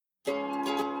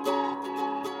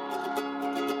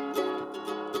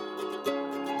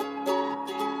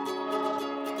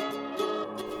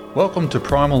Welcome to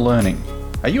Primal Learning.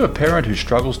 Are you a parent who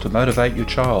struggles to motivate your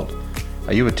child?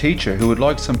 Are you a teacher who would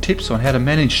like some tips on how to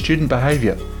manage student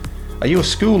behaviour? Are you a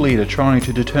school leader trying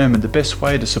to determine the best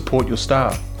way to support your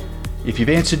staff? If you've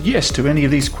answered yes to any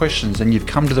of these questions, then you've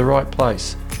come to the right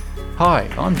place. Hi,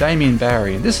 I'm Damien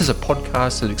Barry, and this is a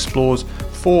podcast that explores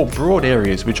 4 broad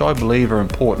areas which I believe are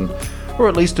important, or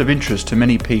at least of interest to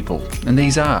many people, and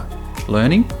these are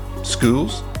learning,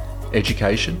 schools,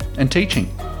 education, and teaching.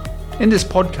 In this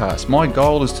podcast, my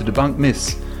goal is to debunk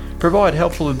myths, provide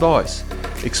helpful advice,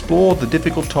 explore the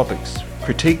difficult topics,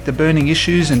 critique the burning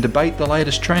issues, and debate the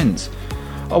latest trends.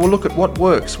 I will look at what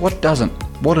works, what doesn't,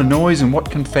 what annoys and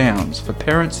what confounds for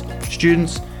parents,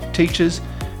 students, teachers,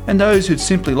 and those who'd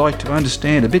simply like to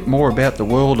understand a bit more about the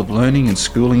world of learning and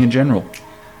schooling in general.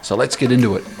 So let's get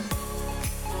into it.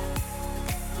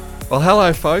 Well,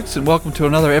 hello folks, and welcome to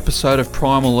another episode of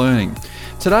Primal Learning.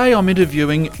 Today I'm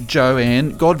interviewing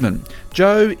Joanne Godman.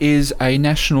 Jo is a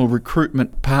national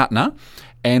recruitment partner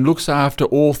and looks after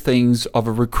all things of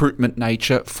a recruitment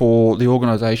nature for the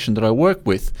organisation that I work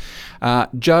with.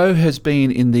 Jo has been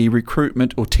in the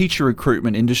recruitment or teacher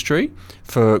recruitment industry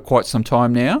for quite some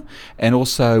time now, and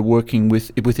also working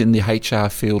within the HR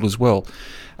field as well,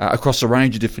 across a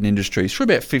range of different industries for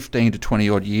about 15 to 20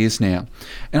 odd years now.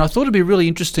 And I thought it'd be really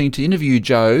interesting to interview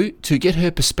Jo to get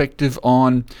her perspective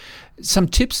on some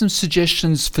tips and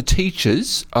suggestions for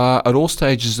teachers at all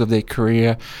stages of their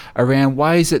career around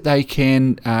ways that they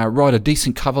can write a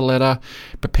decent cover letter,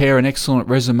 prepare an excellent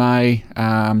resume,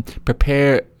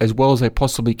 prepare as well as they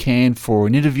possibly can for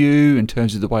an interview in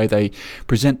terms of the way they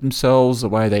present themselves, the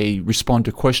way they respond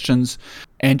to questions,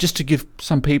 and just to give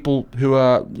some people who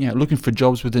are looking for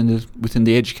jobs within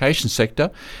the education sector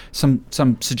some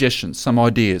suggestions, some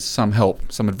ideas, some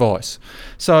help, some advice.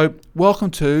 So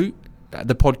welcome to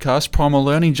the podcast Primal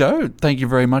Learning, Jo. Thank you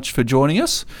very much for joining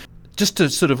us. Just to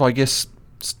sort of,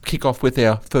 kick off with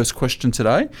our first question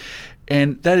today,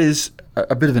 and that is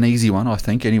a bit of an easy one, I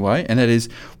think, anyway, and that is,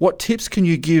 what tips can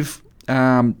you give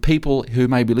people who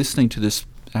may be listening to this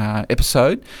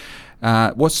episode?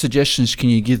 What suggestions can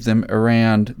you give them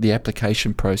around the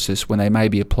application process when they may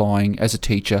be applying as a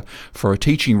teacher for a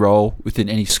teaching role within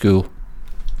any school?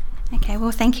 Okay,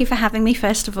 well, thank you for having me,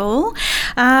 first of all.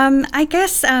 I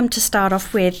guess to start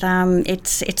off with,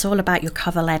 it's all about your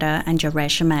cover letter and your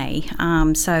resume.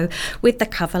 So with the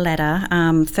cover letter,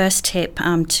 first tip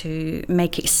to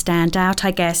make it stand out,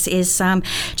 I guess, is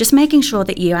just making sure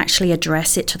that you actually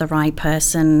address it to the right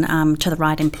person, to the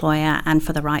right employer, and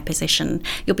for the right position.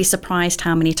 You'll be surprised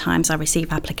how many times I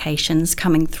receive applications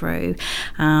coming through,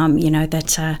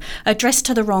 that addressed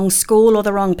to the wrong school or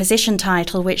the wrong position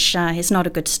title, which is not a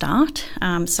good start.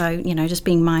 So just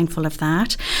being mindful of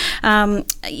that.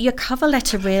 Your cover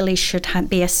letter really should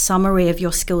be a summary of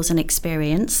your skills and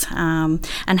experience,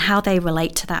 and how they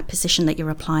relate to that position that you're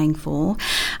applying for.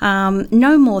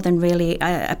 No more than really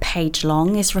a page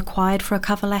long is required for a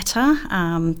cover letter.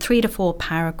 3 to 4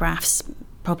 paragraphs,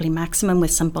 probably maximum,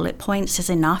 with some bullet points, is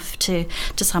enough to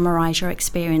summarise your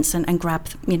experience and grab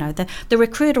the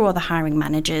recruiter or the hiring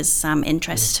manager's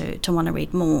interest to want to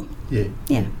read more. Yeah.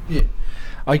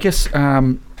 I guess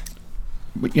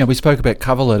we spoke about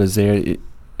cover letters there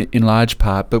in large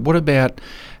part, but what about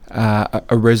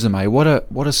a resume? What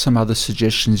are some other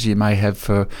suggestions you may have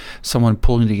for someone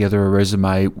pulling together a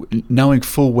resume, knowing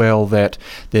full well that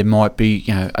there might be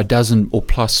a dozen or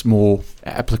plus more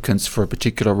applicants for a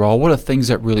particular role? What are things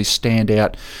that really stand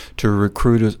out to a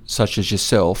recruiter such as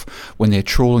yourself when they're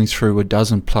trawling through a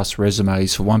dozen plus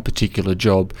resumes for one particular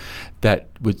job that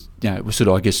would sort of,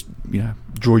 I guess,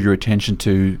 draw your attention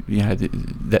to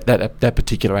that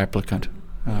particular applicant?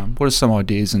 What are some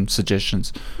ideas and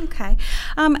suggestions? Okay.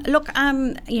 Look,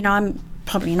 I'm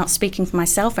probably not speaking for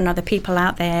myself and other people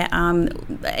out there.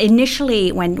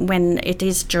 Initially, when it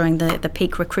is during the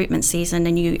peak recruitment season,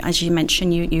 and you, as you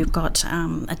mentioned, you've got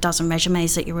a dozen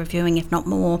resumes that you're reviewing, if not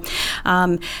more.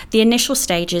 The initial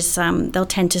stages, they'll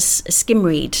tend to skim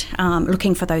read,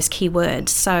 looking for those keywords.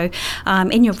 So,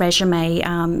 in your resume,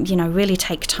 really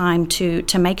take time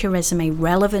to make your resume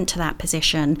relevant to that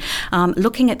position,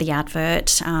 looking at the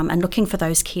advert and looking for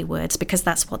those keywords, because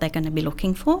that's what they're going to be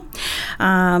looking for.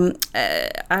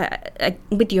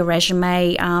 With your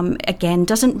resume, again,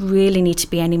 doesn't really need to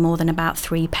be any more than about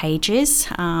 3 pages.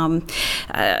 And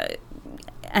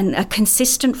a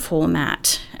consistent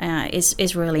format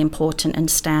is really important and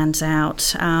stands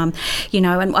out. And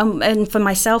for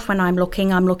myself, when I'm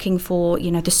looking for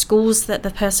the schools that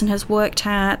the person has worked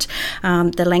at,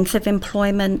 the length of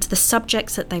employment, the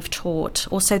subjects that they've taught,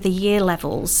 also the year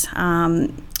levels.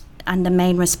 And the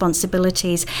main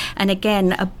responsibilities. And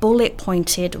again, a bullet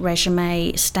pointed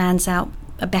resume stands out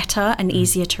better and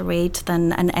easier to read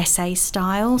than an essay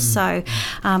style. So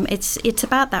it's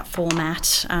about that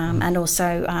format, and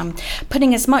also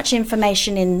putting as much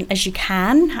information in as you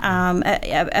can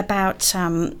about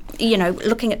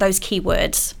looking at those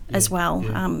keywords as well.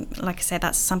 Like I said,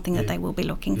 that's something that they will be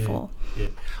looking for. Yeah.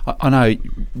 I know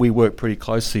we work pretty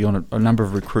closely on a number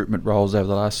of recruitment roles over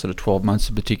the last sort of 12 months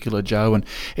in particular, Joe, and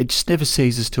it just never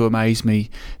ceases to amaze me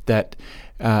that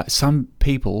some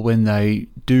people, when they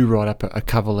do write up a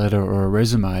cover letter or a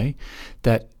resume,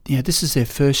 that this is their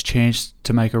first chance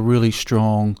to make a really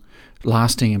strong,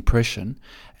 lasting impression,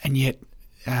 and yet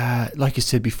like you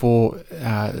said before,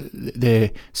 their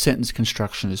sentence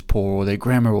construction is poor, or their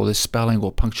grammar or their spelling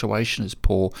or punctuation is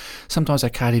poor. Sometimes they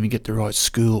can't even get the right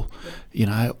school,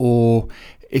 or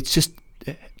it's just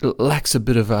lacks a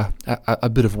bit of a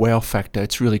bit of wow factor.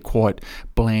 It's really quite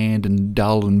bland and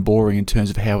dull and boring in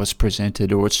terms of how it's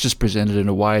presented, or it's just presented in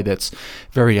a way that's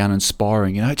very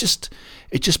uninspiring. It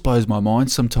just blows my mind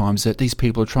sometimes that these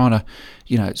people are trying to,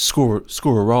 score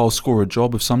a role, score a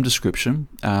job of some description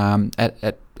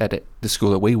at the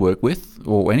school that we work with,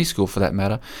 or any school for that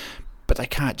matter, but they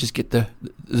can't just get the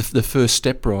first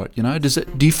step right. Do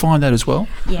you find that as well?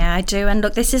 Yeah, I do. And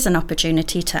look, this is an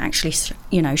opportunity to actually,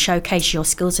 showcase your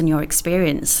skills and your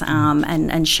experience,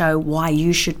 and show why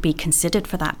you should be considered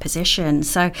for that position.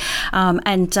 So,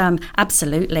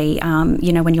 absolutely,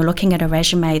 when you're looking at a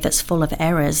resume that's full of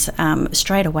errors,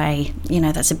 straight away,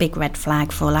 that's a big red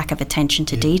flag for lack of attention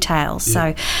to detail.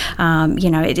 So,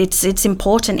 it's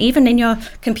important. Even in your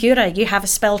computer, you have a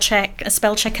spell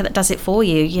checker that does it for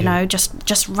you.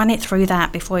 Just run it through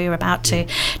that before you're about to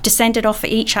send it off for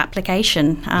each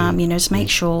application. To make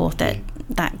sure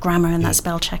that grammar and that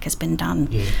spell check has been done.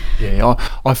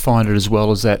 I find it as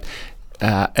well as that.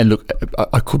 And look,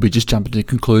 I could be just jumping to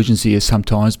conclusions here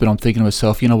sometimes, but I'm thinking to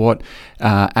myself,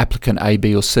 applicant A,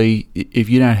 B, or C, if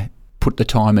you don't put the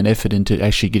time and effort into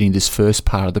actually getting this first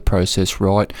part of the process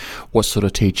right, what sort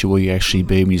of teacher will you actually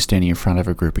be when you're standing in front of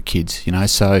a group of kids?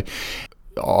 So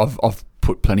I've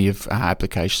put plenty of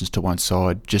applications to one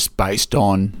side just based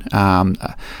on not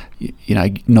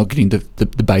getting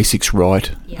the basics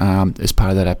right as part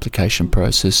of that application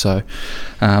process. So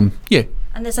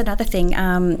And there's another thing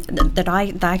that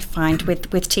I find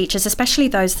with teachers, especially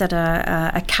those that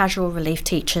are casual relief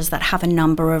teachers that have a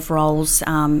number of roles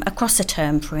across a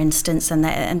term, for instance, and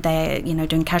they're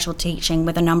doing casual teaching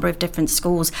with a number of different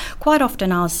schools. Quite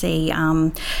often I'll see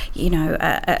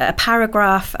a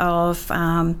paragraph of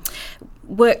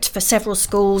worked for several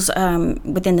schools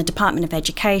within the Department of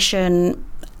Education,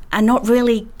 and not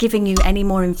really giving you any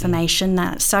more information.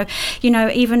 So,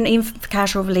 even for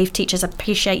casual relief teachers, I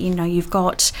appreciate, you've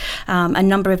got a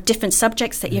number of different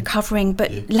subjects that you're covering,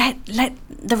 but let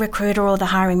the recruiter or the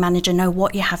hiring manager know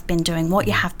what you have been doing, what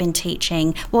you have been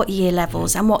teaching, what year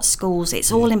levels and what schools.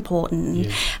 It's all important.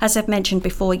 As I've mentioned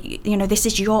before, this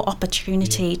is your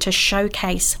opportunity to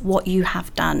showcase what you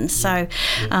have done. So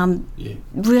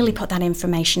really put that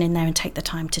information in there and take the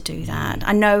time to do that.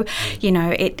 I know,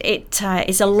 it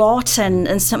is a lot, and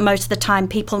most of the time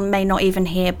people may not even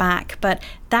hear back, but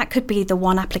that could be the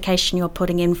one application you're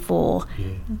putting in for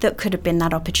that could have been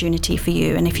that opportunity for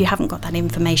you. And if you haven't got that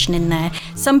information in there,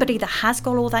 somebody that has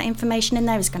got all that information in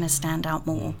there is going to stand out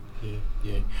more.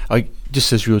 I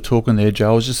just, as you were talking there,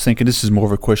 Joe, I was just thinking, this is more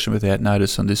of a question without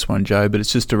notice on this one, Joe, but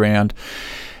it's just around,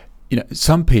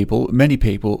 many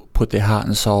people put their heart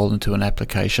and soul into an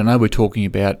application. I know we're talking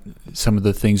about some of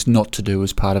the things not to do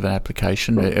as part of an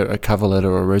application, a cover letter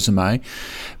or a resume,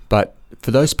 but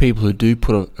for those people who do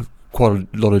put quite a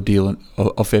lot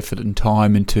of effort and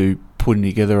time into putting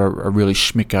together a really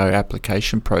schmicko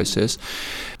application process,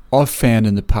 I've found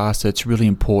in the past that it's really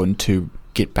important to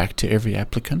get back to every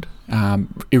applicant,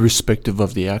 irrespective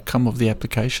of the outcome of the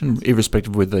application,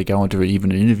 irrespective of whether they go into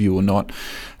even an interview or not.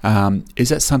 Is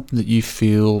that something that you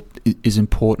feel is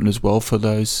important as well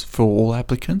for all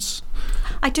applicants?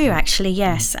 I do actually,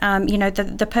 yes.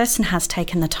 The person has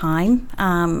taken the time,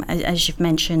 as you've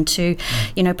mentioned, to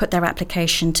put their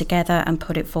application together and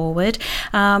put it forward.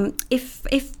 If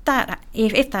that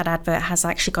advert has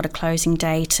actually got a closing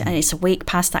date and it's a week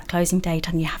past that closing date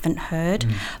and you haven't heard,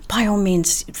 by all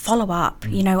means follow up.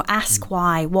 Ask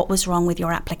why, what was wrong with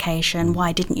your application,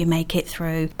 why didn't you make it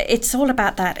through? It's all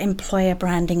about that employer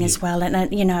branding as well.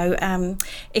 And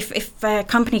if a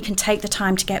company can take the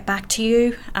time to get back to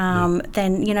you,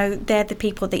 then they're the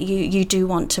people that you do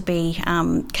want to be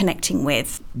connecting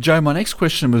with. Joe, my next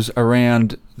question was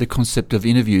around the concept of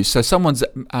interviews. So someone's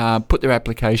put their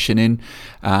application in,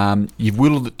 you've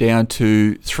whittled it down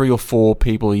to 3 or 4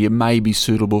 people you may be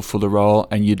suitable for the role,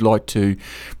 and you'd like to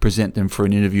present them for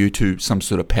an interview to some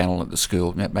sort of panel at the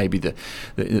school. That may be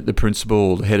the principal,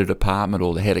 or the head of department,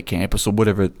 or the head of campus, or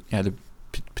whatever the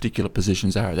particular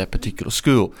positions are at that particular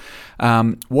school.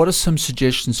 What are some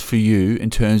suggestions for you in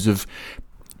terms of,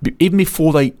 even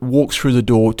before they walk through the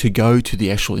door to go to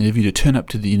the actual interview, to turn up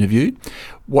to the interview,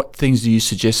 what things do you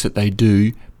suggest that they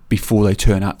do before they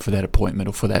turn up for that appointment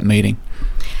or for that meeting?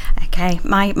 Okay,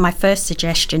 my first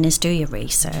suggestion is do your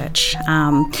research.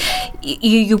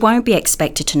 You won't be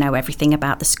expected to know everything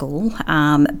about the school,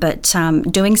 but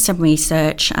doing some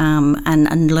research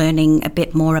and learning a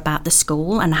bit more about the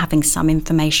school and having some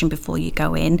information before you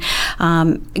go in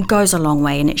goes a long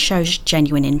way, and it shows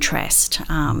genuine interest.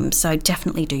 So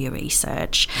definitely do your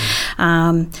research.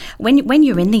 When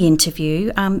you're in the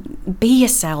interview, be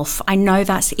yourself. I know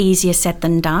that's easier said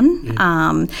than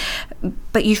done,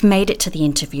 but you've made it to the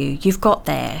interview. You've got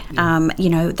there.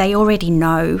 They already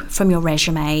know from your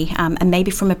resume and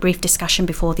maybe from a brief discussion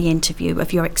before the interview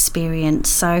of your experience.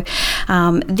 So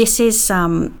this is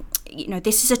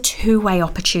a two-way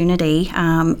opportunity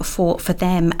for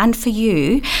them and for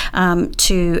you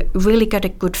to really get a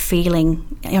good feeling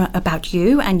about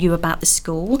you and you about the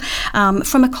school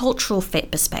from a cultural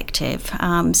fit perspective.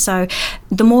 So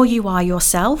the more you are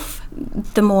yourself,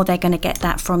 the more they're going to get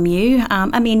that from you.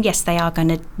 Yes, they are going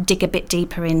to dig a bit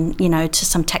deeper in, to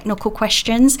some technical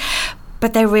questions,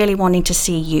 but they're really wanting to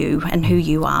see you and who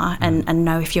you are and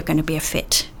know if you're going to be a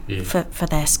fit for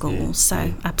their schools.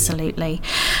 So absolutely.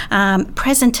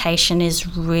 Presentation is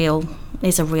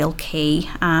a real key.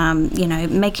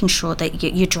 Making sure that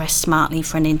you dress smartly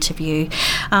for an interview.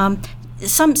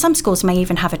 Some schools may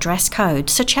even have a dress code,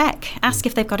 so ask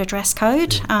if they've got a dress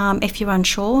code. If you're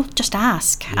unsure, just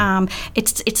ask.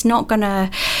 It's not gonna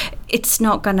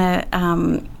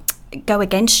go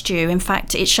against you. In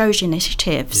fact, it shows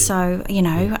initiative. So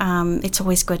it's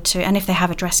always good to, and if they have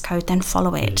a dress code, then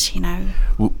follow it.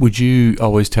 Would you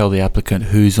always tell the applicant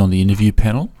who's on the interview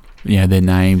panel? Their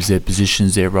names, their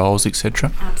positions, their roles,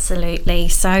 etc. Absolutely.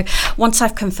 So once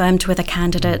I've confirmed with a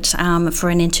candidate for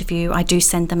an interview, I do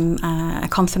send them a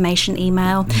confirmation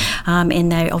email. In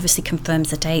there, obviously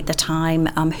confirms the date, the time,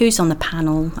 who's on the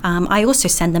panel. I also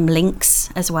send them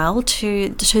links as well to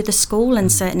the school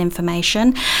and certain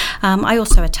information. I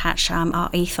also attach our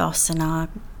ethos and our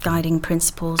guiding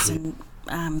principles and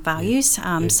values.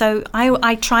 So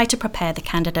I try to prepare the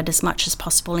candidate as much as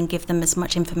possible and give them as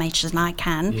much information as I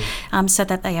can so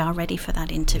that they are ready for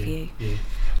that interview.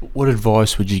 What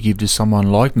advice would you give to someone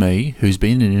like me who's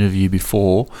been in an interview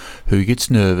before, who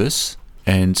gets nervous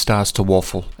and starts to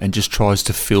waffle and just tries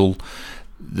to fill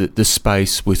the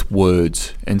space with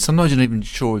words, and sometimes you're not even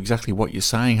sure exactly what you're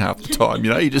saying half the time?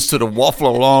 You just sort of waffle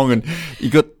along, and you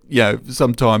got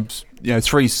sometimes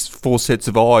 3-4 sets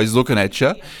of eyes looking at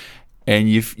you. And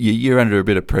you're under a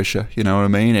bit of pressure, you know what I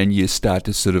mean? And you start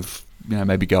to sort of,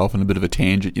 maybe go off on a bit of a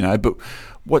tangent, But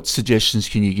what suggestions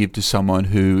can you give to someone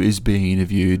who is being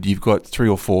interviewed? You've got 3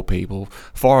 or 4 people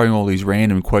firing all these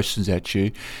random questions at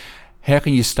you. How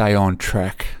can you stay on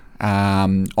track,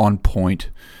 on point,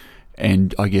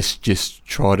 and I guess just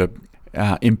try to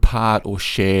impart or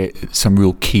share some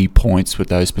real key points with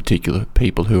those particular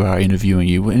people who are interviewing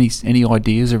you? Any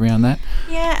ideas around that?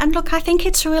 Yeah, and look, I think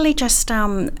it's really just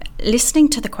listening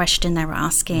to the question they're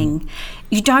asking.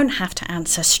 You don't have to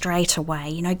answer straight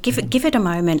away. Give it a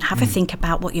moment. Have a think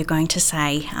about what you're going to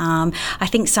say. I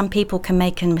think some people can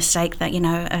make a mistake that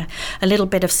a little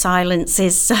bit of silence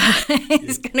is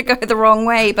going to go the wrong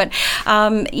way. But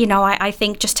I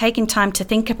think just taking time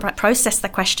to process the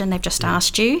question they've just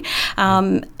asked you.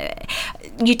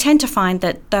 You tend to find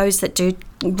that those that do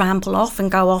ramble off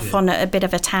and go off on a bit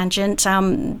of a tangent,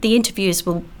 the interviewers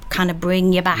will kind of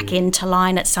bring you back into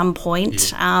line at some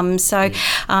point. Again,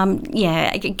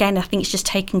 I think it's just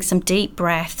taking some deep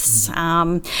breaths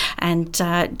and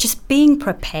just being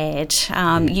prepared.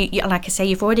 You, like I say,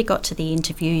 you've already got to the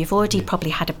interview. You've already probably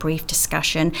had a brief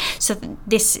discussion. So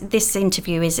this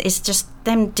interview is just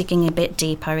them digging a bit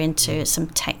deeper into some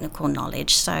technical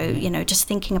knowledge. So, just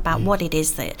thinking about what it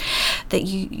is that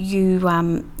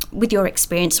you with your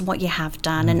experience and what you have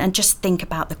done, and just think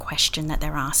about the question that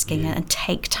they're asking and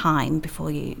take time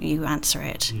before you answer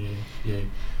it.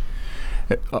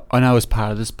 I know as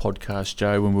part of this podcast,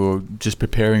 Joe, when we were just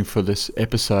preparing for this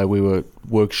episode, we were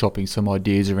workshopping some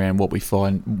ideas around what we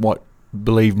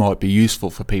believe might be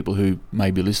useful for people who may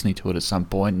be listening to it at some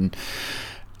point. And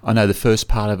I know the first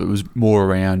part of it was more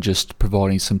around just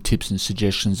providing some tips and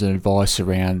suggestions and advice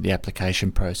around the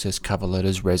application process, cover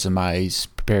letters, resumes,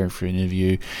 preparing for an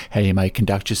interview, how you may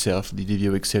conduct yourself in the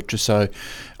interview, etc. So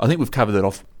I think we've covered that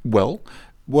off well.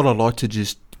 What I'd like to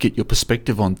just get your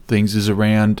perspective on things is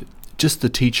around just the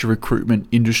teacher recruitment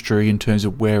industry in terms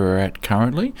of where we're at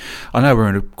currently. I know we're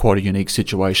in quite a unique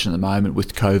situation at the moment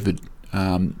with COVID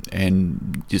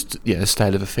and just the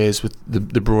state of affairs with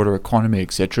the broader economy,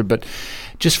 etc. But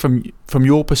just from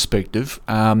your perspective,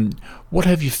 what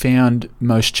have you found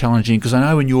most challenging? Because I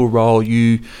know in your role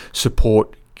you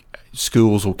support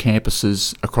schools or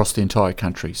campuses across the entire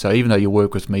country. So even though you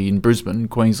work with me in Brisbane,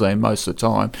 Queensland, most of the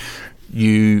time,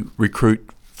 you recruit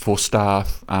for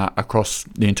staff across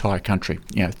the entire country,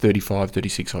 35,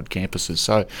 36 odd campuses.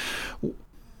 So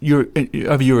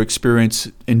over your experience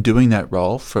in doing that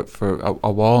role for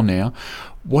a while now,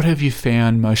 what have you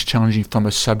found most challenging from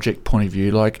a subject point of view?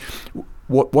 Like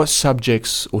what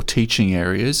subjects or teaching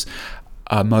areas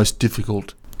are most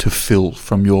difficult to fill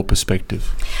from your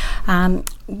perspective?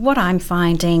 What I'm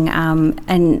finding,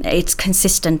 and it's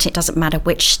consistent, it doesn't matter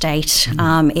which state,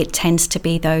 it tends to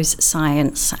be those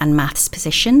science and maths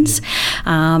positions,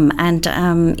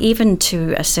 and even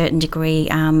to a certain degree,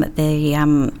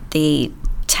 the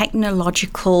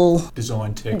technological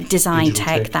design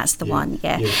tech, that's the one.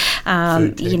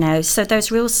 So those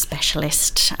real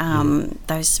specialist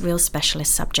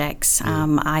subjects,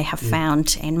 I have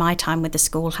found in my time with the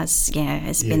school has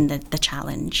been the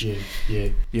challenge.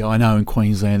 I know in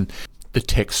Queensland the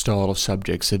tech style of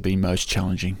subjects have been most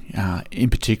challenging, in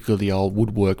particular the old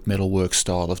woodwork, metalwork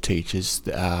style of teachers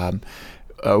are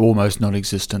almost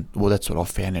non-existent. Well, that's what I've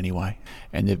found anyway,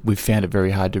 and we've found it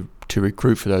very hard to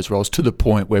recruit for those roles, to the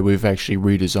point where we've actually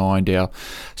redesigned our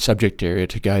subject area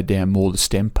to go down more the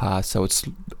STEM path, so it's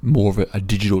more of a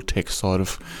digital tech side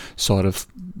of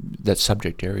that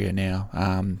subject area now,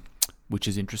 which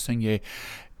is interesting.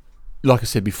 Like I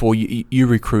said before, you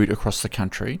recruit across the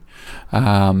country,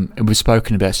 and we've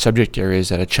spoken about subject areas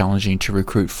that are challenging to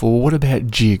recruit for. What about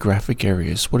geographic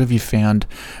areas? What have you found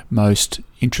most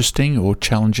interesting or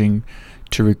challenging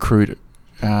to recruit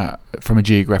from a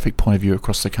geographic point of view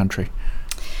across the country?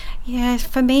 Yeah,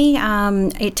 for me,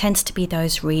 it tends to be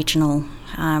those regional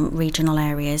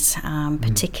areas,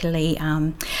 particularly.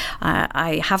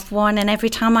 I have one, and every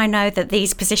time I know that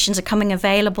these positions are coming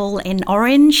available in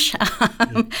Orange,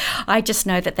 I just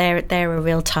know that they're a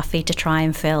real toughie to try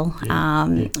and fill.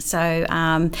 I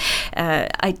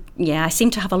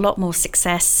seem to have a lot more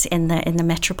success in the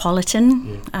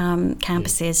metropolitan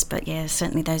campuses, but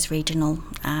certainly those regional,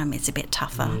 it's a bit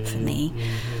tougher for me.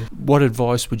 What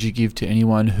advice would you give to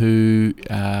anyone who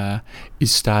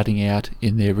is starting out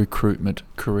in their recruitment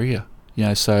career?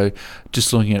 So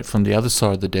just looking at it from the other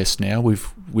side of the desk now,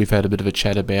 we've had a bit of a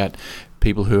chat about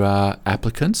people who are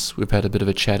applicants. We've had a bit of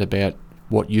a chat about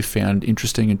what you found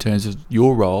interesting in terms of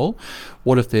your role.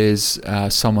 What if there's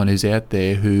someone who's out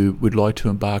there who would like to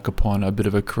embark upon a bit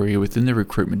of a career within the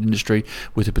recruitment industry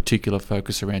with a particular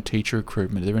focus around teacher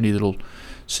recruitment? Are there any little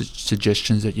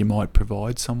suggestions that you might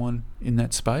provide someone in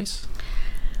that space?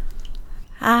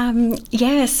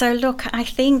 So look, I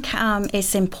think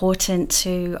it's important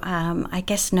to,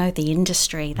 know the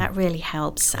industry. That really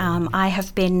helps.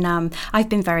 I've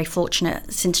been very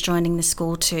fortunate since joining the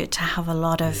school to have a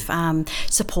lot of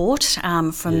support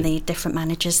from the different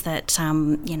managers that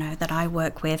that I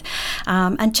work with,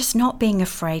 and just not being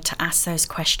afraid to ask those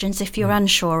questions if you're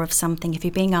unsure of something. If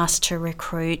you're being asked to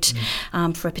recruit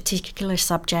for a particular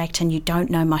subject and you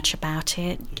don't know much about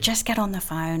it, just get on the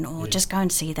phone or just go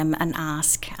and see them and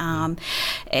ask.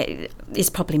 Is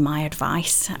probably my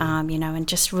advice, and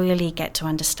just really get to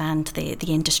understand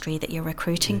the industry that you're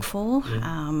recruiting for,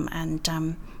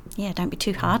 don't be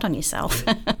too hard on yourself.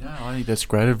 No, I think that's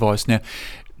great advice. Now,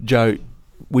 Jo,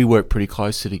 we work pretty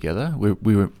closely together.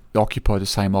 We occupy the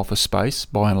same office space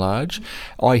by and large.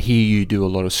 I hear you do a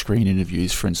lot of screen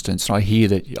interviews, for instance. I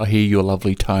hear your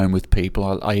lovely tone with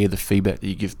people. I hear the feedback that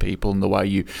you give people and the way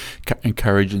you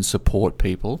encourage and support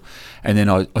people. And then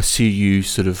I see you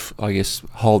sort of,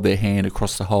 hold their hand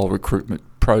across the whole recruitment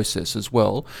process as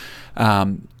well.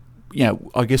 I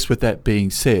guess with that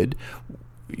being said,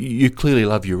 you clearly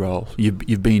love your role.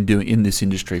 You've been doing in this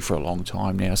industry for a long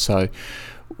time now. So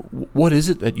what is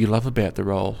it that you love about the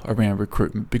role around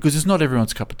recruitment? Because it's not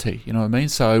everyone's cup of tea, you know what I mean?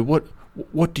 So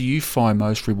what do you find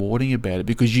most rewarding about it?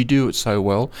 Because you do it so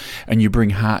well and you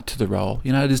bring heart to the role.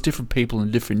 There's different people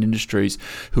in different industries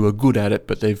who are good at it,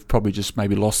 but they've probably just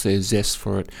maybe lost their zest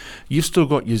for it. You've still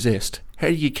got your zest. How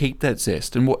do you keep that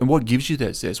zest? And what gives you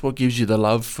that zest? What gives you the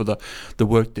love for the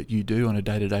work that you do on a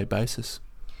day-to-day basis?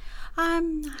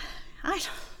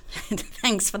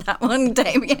 Thanks for that one,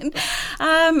 Damien.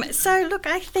 So look,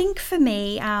 I think for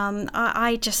me,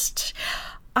 I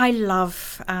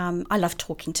love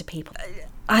talking to people.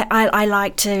 I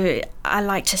like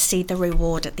to see the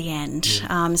reward at the end.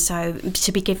 Yeah. So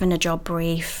to be given a job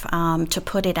brief, to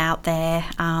put it out there.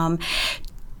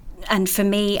 And for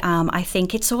me, I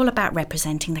think it's all about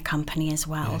representing the company as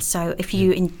well. Yeah. So if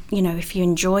you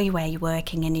enjoy where you're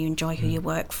working and you enjoy who you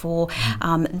work for,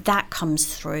 that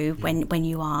comes through when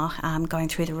you are going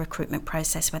through the recruitment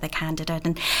process with a candidate,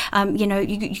 and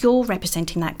you're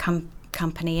representing that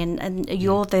company, and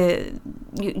you're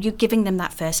giving them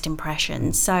that first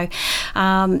impression. So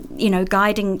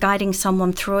guiding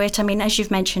someone through it. I mean, as you've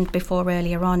mentioned before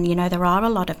earlier on, there are a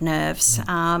lot of nerves,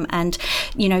 and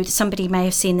somebody may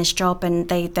have seen this job and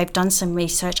they've done some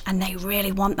research and they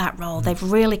really want that role. They've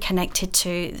really connected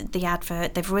to the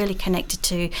advert, they've really connected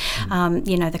to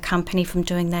the company from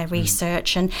doing their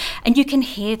research, and you can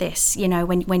hear this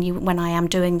when I am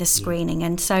doing the screening.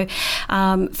 And so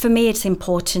for me, it's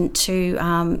important to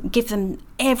give them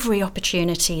every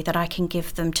opportunity that I can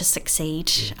give them to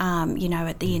succeed,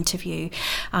 at the interview.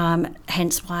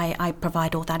 Hence why I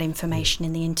provide all that information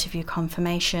in the interview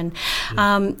confirmation.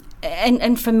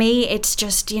 And for me, it's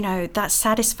just, that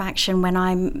satisfaction when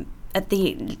I'm at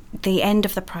the end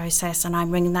of the process and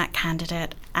I'm ringing that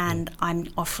candidate and I'm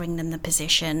offering them the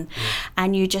position,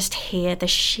 and you just hear the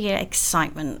sheer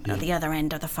excitement at the other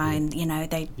end of the phone.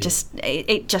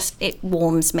 It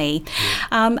warms me.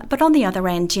 But on the other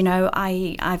end,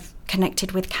 I've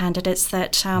connected with candidates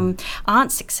that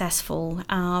aren't successful,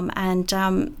 and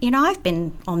I've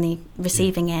been on the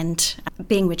receiving end,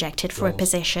 being rejected for a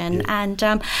position, and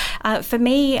for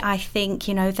me, I think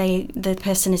the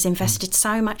person has invested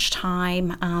so much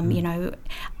time,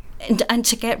 and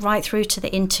to get right through to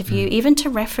the interview, even to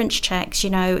reference checks,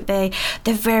 they're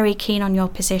very keen on your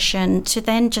position. To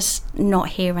then just not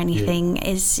hear anything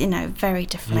is very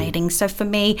deflating. So for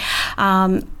me,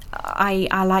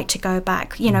 I like to go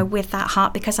back, with that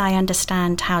heart, because I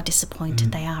understand how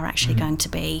disappointed they are actually going to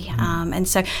be. And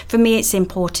so for me, it's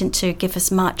important to give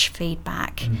as much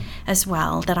feedback as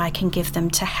well that I can give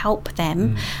them to help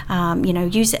them,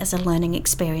 use it as a learning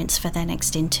experience for their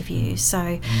next interview.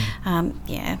 So,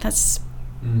 that's...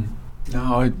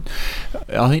 No,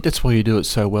 I think that's why you do it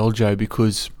so well, Jo,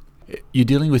 because you're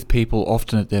dealing with people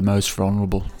often at their most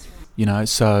vulnerable,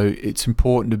 so it's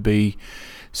important to be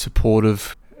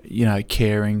supportive,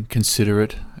 caring,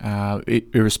 considerate,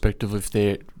 irrespective if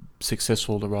they're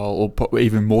successful in the role, or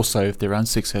even more so if they're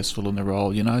unsuccessful in the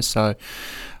role, So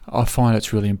I find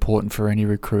it's really important for any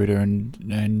recruiter,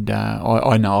 and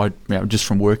I know, just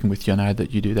from working with you, I know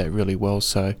that you do that really well.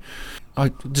 So I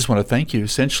just want to thank you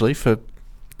essentially for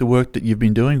the work that you've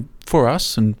been doing for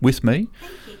us and with me. Thank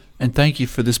you. And thank you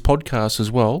for this podcast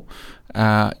as well.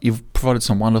 You've provided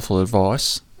some wonderful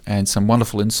advice and some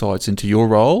wonderful insights into your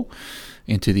role,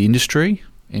 into the industry,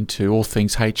 into all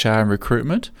things HR and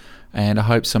recruitment. And I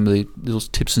hope some of the little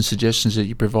tips and suggestions that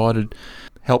you provided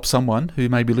help someone who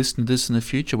may be listening to this in the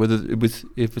future,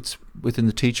 if it's within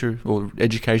the teacher or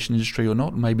education industry or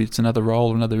not. Maybe it's another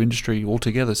role, another industry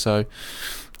altogether. So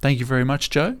thank you very much,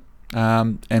 Jo.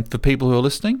 And for people who are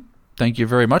listening, thank you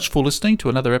very much for listening to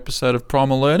another episode of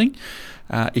Primal Learning.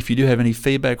 If you do have any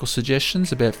feedback or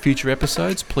suggestions about future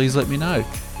episodes, please let me know.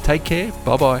 Take care.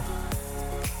 Bye-bye.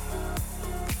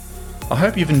 I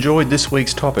hope you've enjoyed this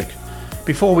week's topic.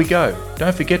 Before we go,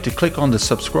 don't forget to click on the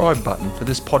subscribe button for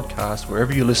this podcast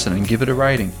wherever you listen and give it a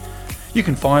rating. You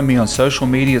can find me on social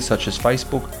media such as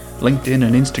Facebook, LinkedIn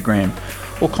and Instagram,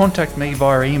 or contact me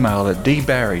via email at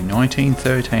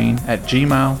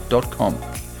dbarry1913@gmail.com.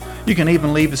 You can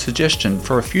even leave a suggestion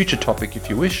for a future topic if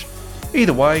you wish.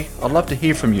 Either way, I'd love to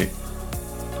hear from you.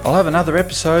 I'll have another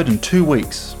episode in 2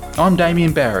 weeks. I'm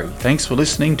Damien Barry. Thanks for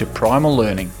listening to Primal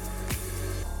Learning.